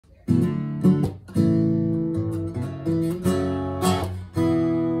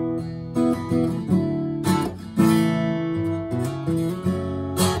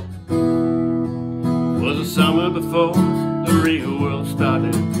before the real world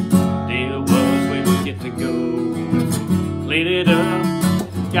started. Deal was we would get to go, clean it up,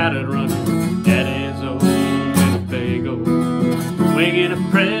 got it running. Daddy's old Winnebago, winging a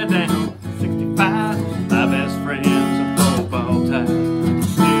prayer down 65. My best friends and football ties.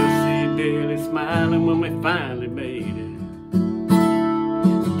 Still see Billy smiling when we finally made it.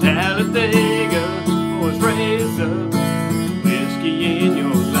 Talladega was raised up, whiskey in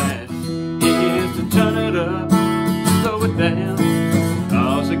your glass. Here's to turn it up, slow it down,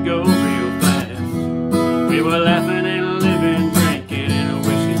 cause it goes real fast. We were laughing and living, drinking and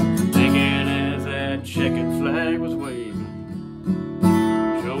wishing, thinking as that checkered flag was waving.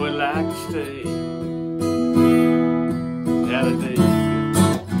 Sure would like to stay. Talladega.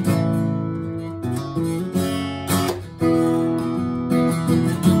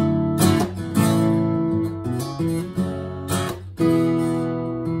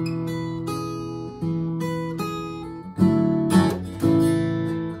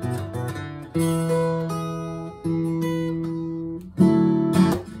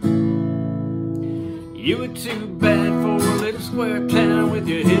 You were too bad for a little square town with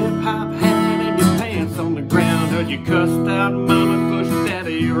your hip-hop hat and your pants on the ground. Heard you cussed out mama, pushed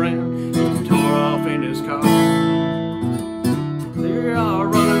daddy around, tore off in his car. They're all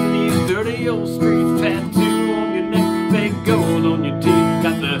running these dirty old streets, tattoo on your neck, fake gold on your teeth.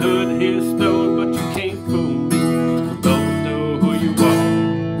 Got the hood here stowed, but you can't fool me. Don't know who you are.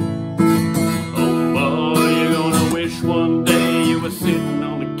 Oh boy, you're gonna wish one day you were sitting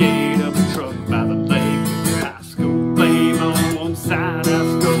on the gate of a truck by the lake. Side, I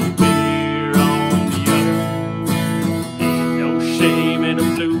school beer on the other. Ain't no shame in a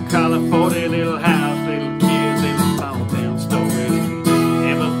blue-collar 40 little house, little kids in a small town story.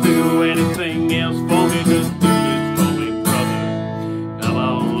 Never do anything else for me, just do this for me, brother. Come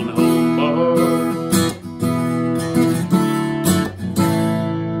on home,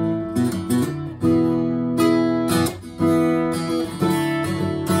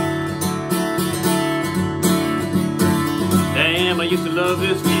 I used to love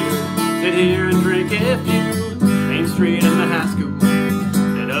this view, sit here and drink a few. Main Street in the high school,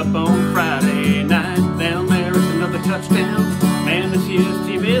 set up on Friday night. Down there is another touchdown. Man, this year's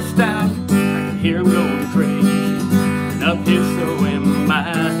team is stout. I can hear him going crazy, and up here so am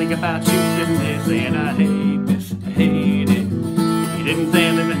I. Think about you sitting there saying, I hate this, I hate it. You didn't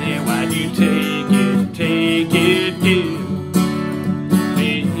say living here, why'd you take it, take it, give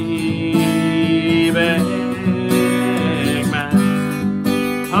me back.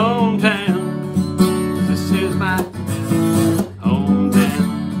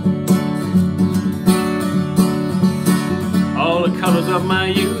 Colors of my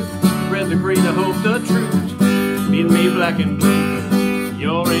youth, red, the green, the hope, the truth. Me and me, black and blue,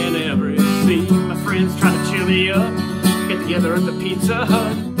 you're in every scene. My friends trying to cheer me up, get together at the Pizza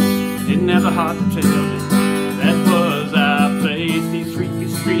Hut. Didn't have the heart to tell you that was our place. These freaky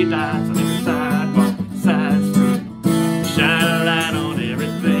street lights on every sidewalk, side street, shine a light on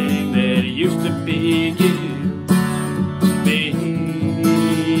everything that used to be. Give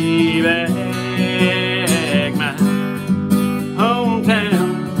me back my hometown.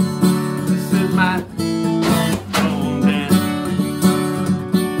 This is my hometown.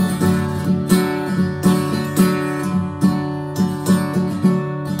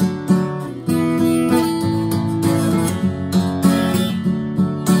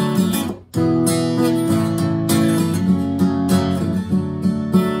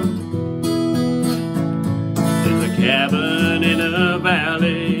 There's a cabin in a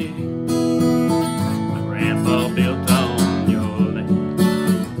valley my grandpa built on.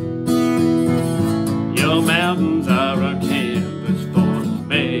 Mountains are a canvas for the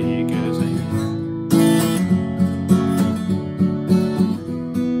magazine.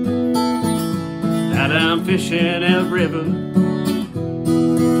 Now I'm fishing Elk River,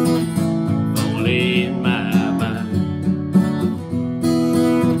 only in my mind.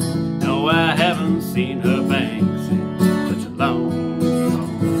 No, I haven't seen her banks in such a long, long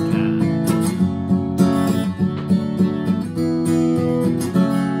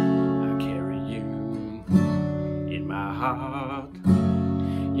heart.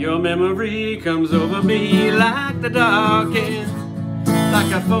 Your memory comes over me like the darkest,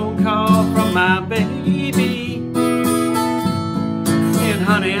 like a phone call from my baby. And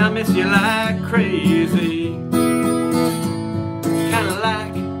honey, I miss you like crazy, kinda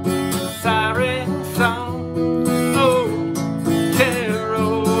like a siren song. Oh,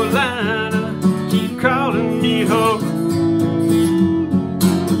 Carolina, keep calling me home,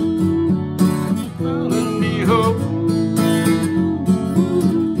 calling me home.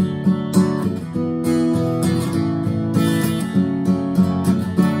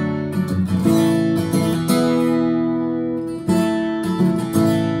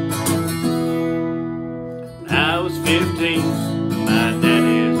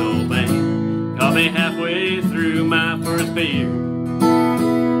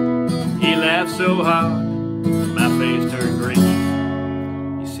 laughed so hard, my face turned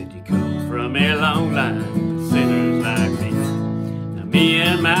green. You said you come from a long line of sinners like me. Now me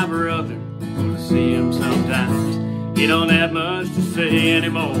and my brother gonna see him sometimes. He don't have much to say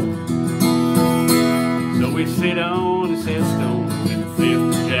anymore. So we sit on his headstone with the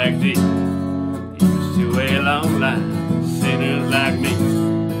 5th Jack D. Here's to a long line of sinners like me.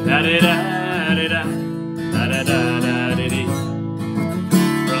 Da-da-da-da-da, da-da-da-da-da-dee.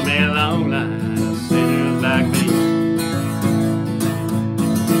 From a long line of sinners like me.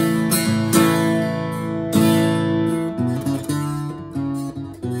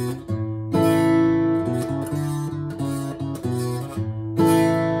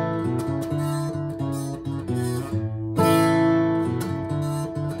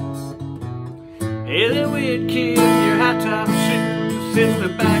 Hey there, weird kid, your high-top shoes, sit in the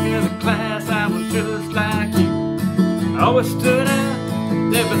back of the class. I was just like you. Always stood out,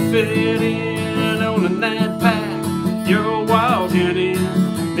 never fit in on a night pack. You're walking in,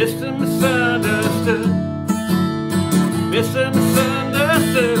 Mr. Misunderstood, Mr.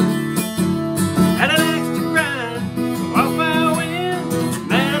 Misunderstood. Had an axe to grind, off I went,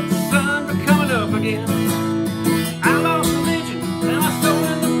 mad at the sun for coming up again. I lost religion, and my soul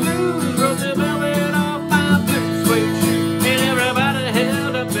in the blues, wrote the velvet off my blue suede shoe, and everybody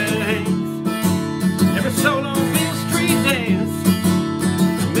held up their hands. Every soul on Mill Street dance.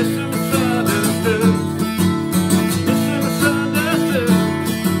 Mr. Misunderstood, Mr. Misunderstood.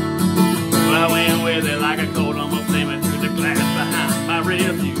 Well, I went with it like a cold on my flaming through the glass behind my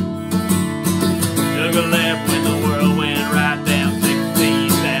rear view. Took a left when the world went right down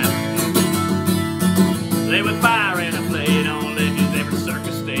 16th Avenue. They would fire and I played on ledges, every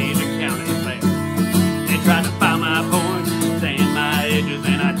circus stage a county fair. They tried to find my points, sand my edges,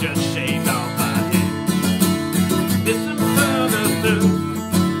 and I just shaved off my head. Mr. Misunderstood,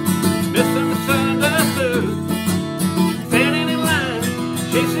 Mr. Misunderstood. Standing in line,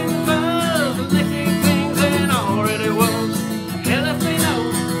 chasing the buzz, licking things that already was. Hell if they know,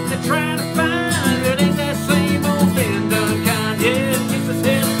 they're trying to find it ain't that same old been done kind. Yeah, it keeps his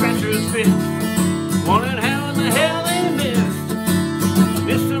head scratchers fit, wondering how in the hell they missed.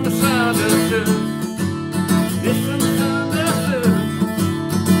 Mr. Misunderstood, Mr. Misunderstood.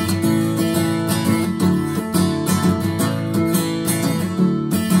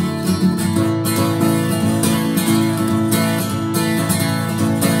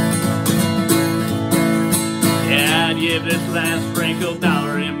 Yeah, I'd give this last sprinkled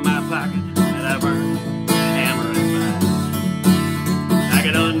dollar in my pocket that I've earned a hammer and vise. I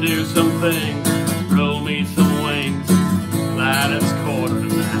could undo some things, roll me some wings, fly this quarter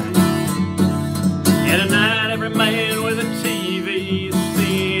tonight. Yeah, tonight every man with a TV is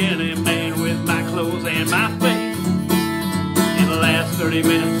seeing a man with my clothes and my face. In the last 30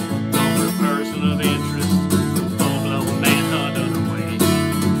 minutes, over a person of interest, full-blown manhunt underway.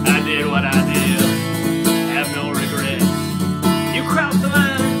 I did what I did, have no regrets. You cross the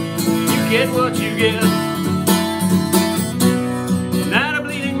line, you get what you get. Not a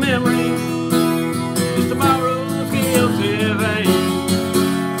bleeding memory, just tomorrow's guilty vein.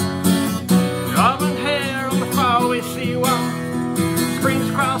 Auburn hair on the faraway seawall, screams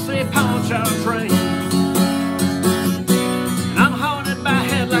across a pawn shop train. And I'm haunted by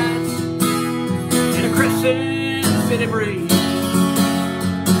headlights in a crescent city breeze.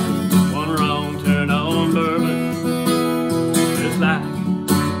 One wrong turn on bourbon, just like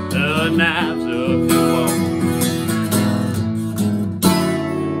the knives of the wall.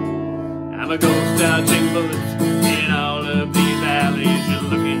 I'm a ghost dodging bullets in all of these alleys. You're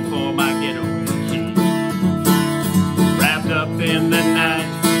looking for my getaway key. Wrapped up in the night,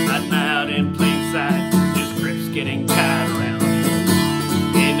 hiding out in plain sight. Just grips getting tied around me.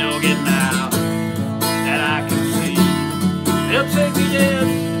 Ain't no getting out that I can see. They'll take me dead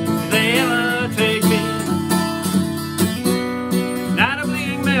if they ever take me. Not a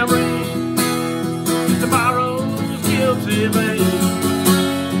bleeding memory, just tomorrow's guilty vein.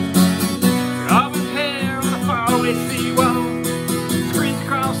 Auburn hair on a faraway seawall, screams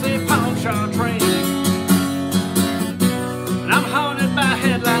across a pawn shop train. And I'm haunted by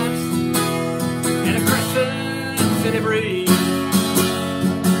headlights and a crescent city breeze.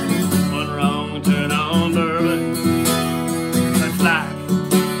 One wrong turn on bourbon, looks like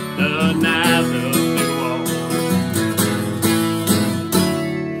the knives of New Orleans.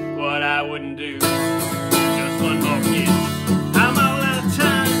 What I wouldn't do, just one more kiss. I'm all out of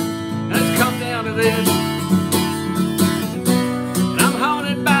time, let's come down to this. And I'm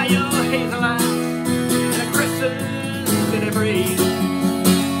haunted by your hazel eyes and a crescent city breeze.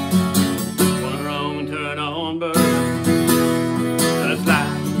 One wrong turn on bourbon,